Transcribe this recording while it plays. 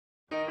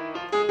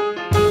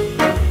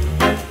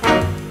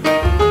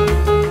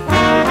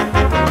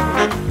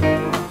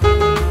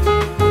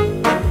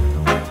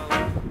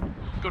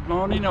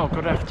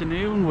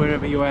afternoon,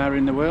 wherever you are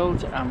in the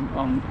world. I'm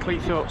on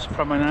Cleethorpes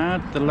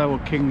Promenade, the Lower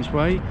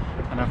Kingsway,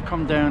 and I've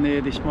come down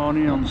here this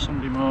morning on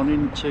Sunday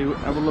morning to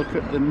have a look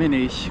at the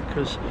minis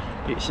because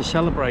it's a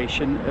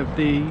celebration of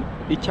the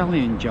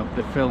Italian Job,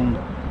 the film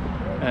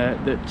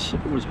that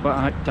was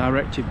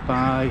directed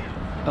by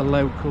a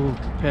local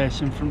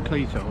person from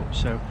Cleethorpes.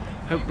 So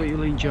hopefully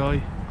you'll enjoy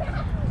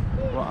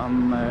what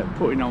I'm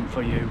putting on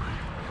for you.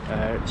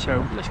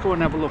 So let's go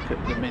and have a look at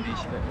the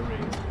minis that are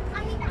here.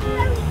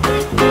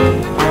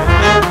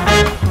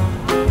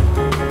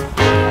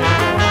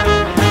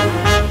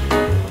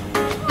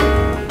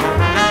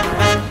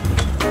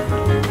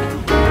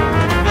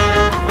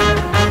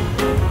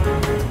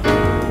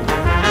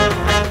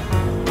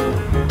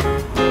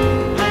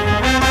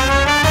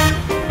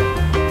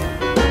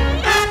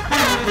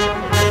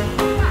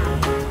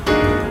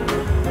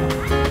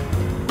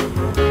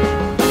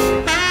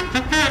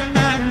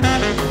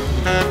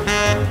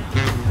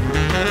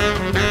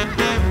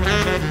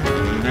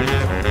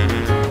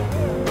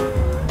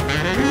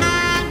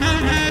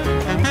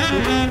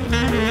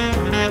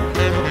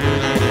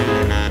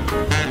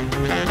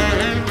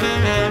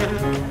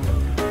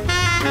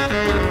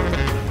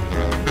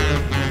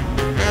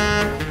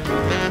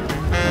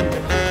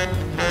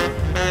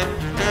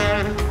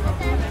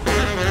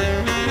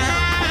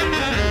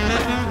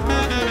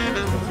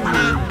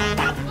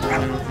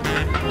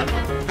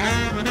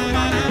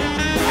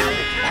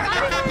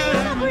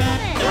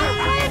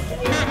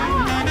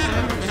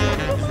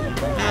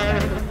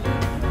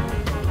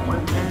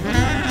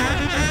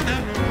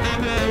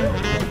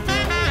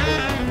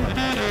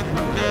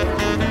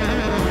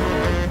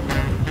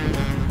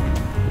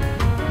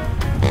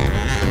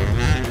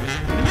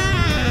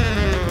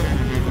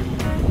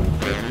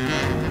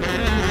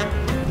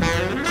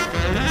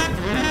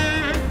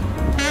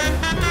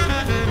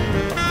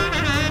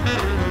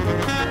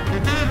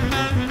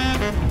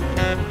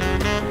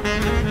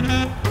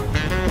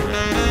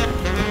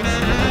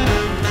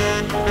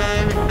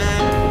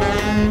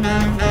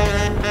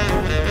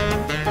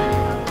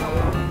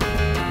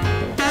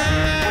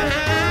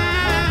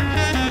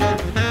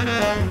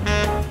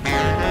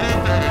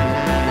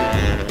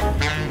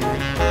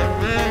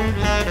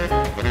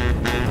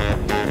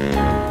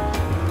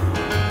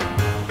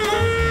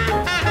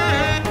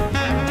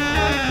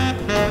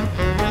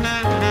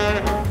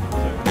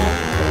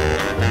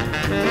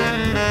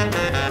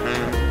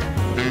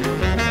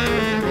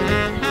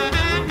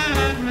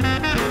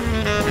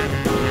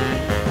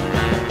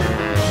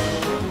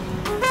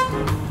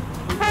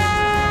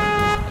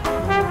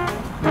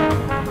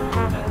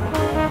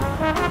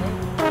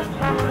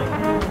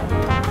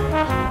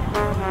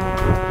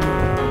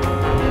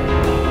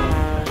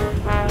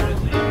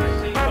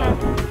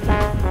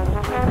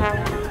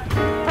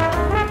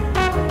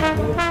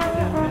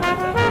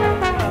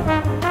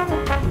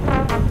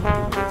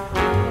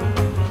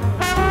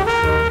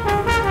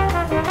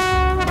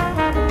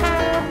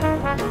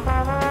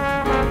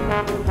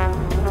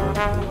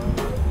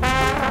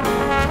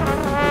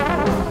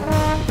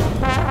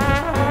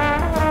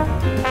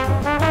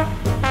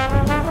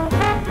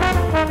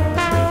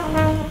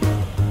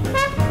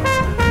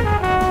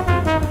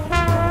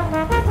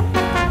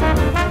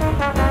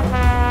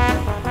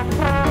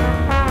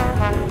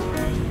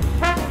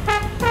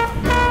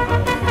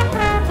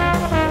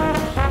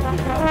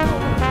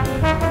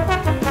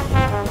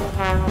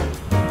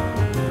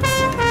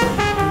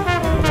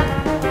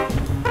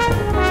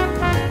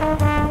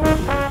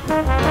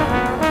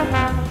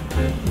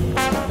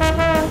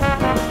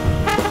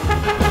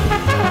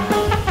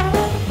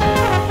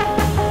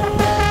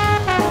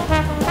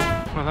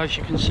 As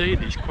you can see,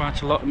 there's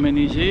quite a lot of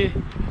minis here,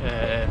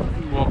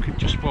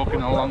 just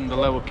walking along the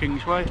Lower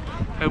Kingsway.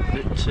 Hope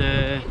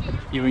that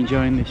you're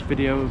enjoying this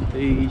video of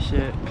these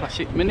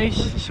classic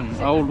minis, some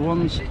old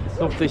ones.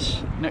 Love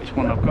this next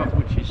one I've got,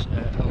 which is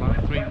a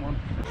light green one.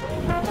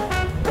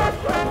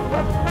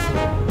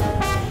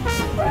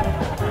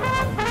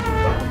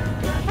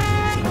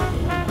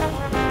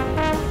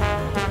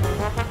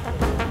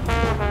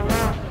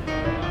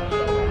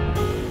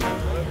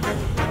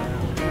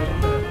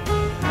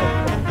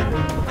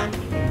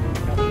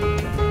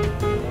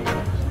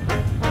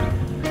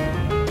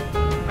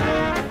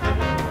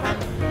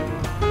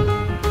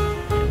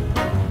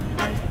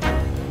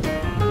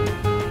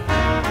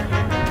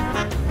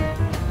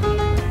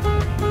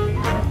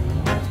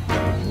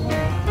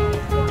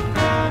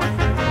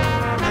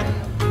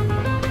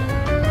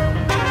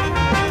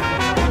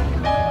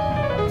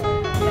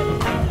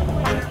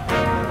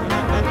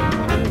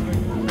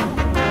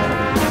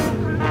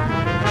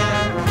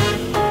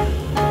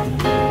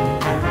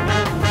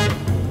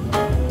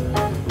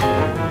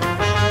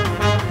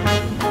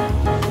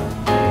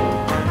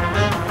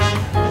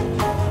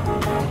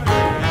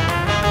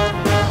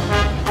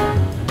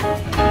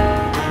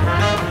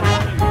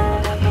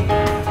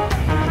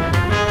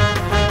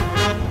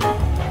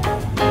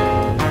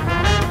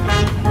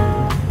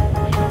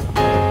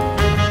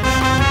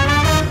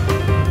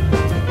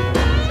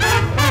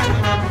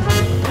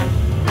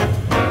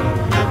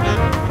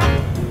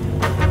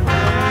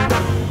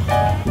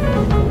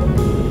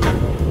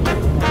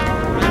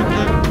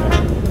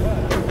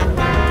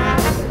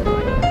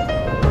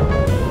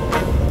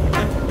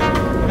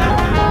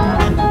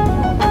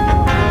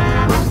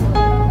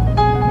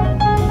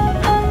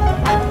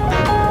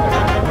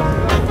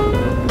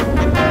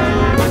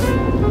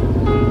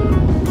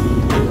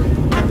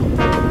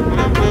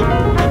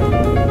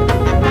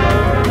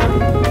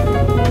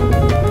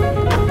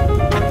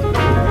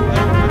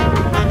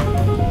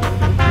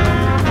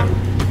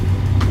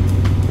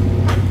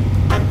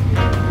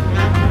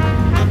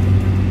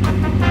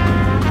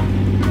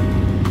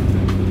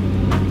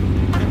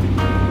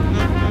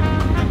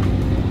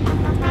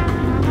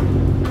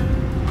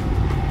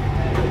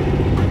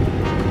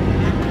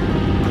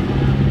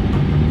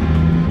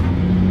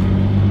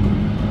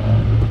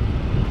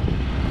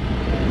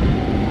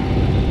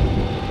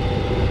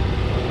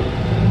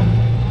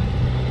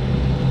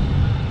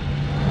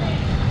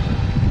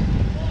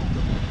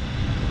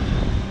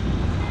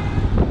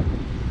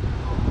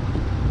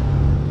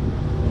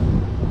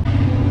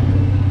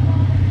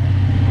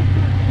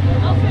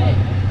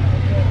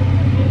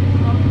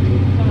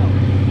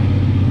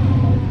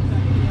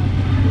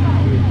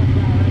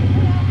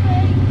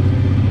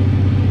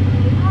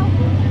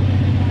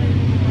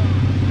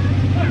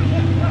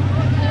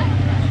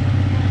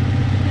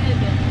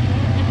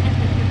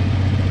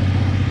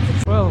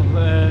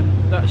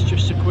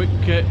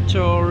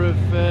 tour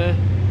of the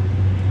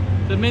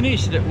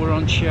minis that were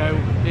on show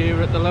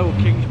here at the Lower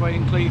Kingsway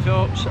in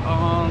Cleethorpes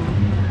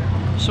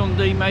on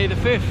Sunday, May the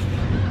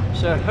 5th.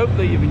 So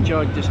hopefully you've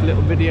enjoyed this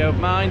little video of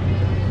mine.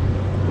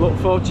 Look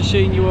forward to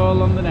seeing you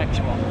all on the next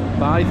one.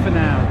 Bye for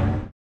now.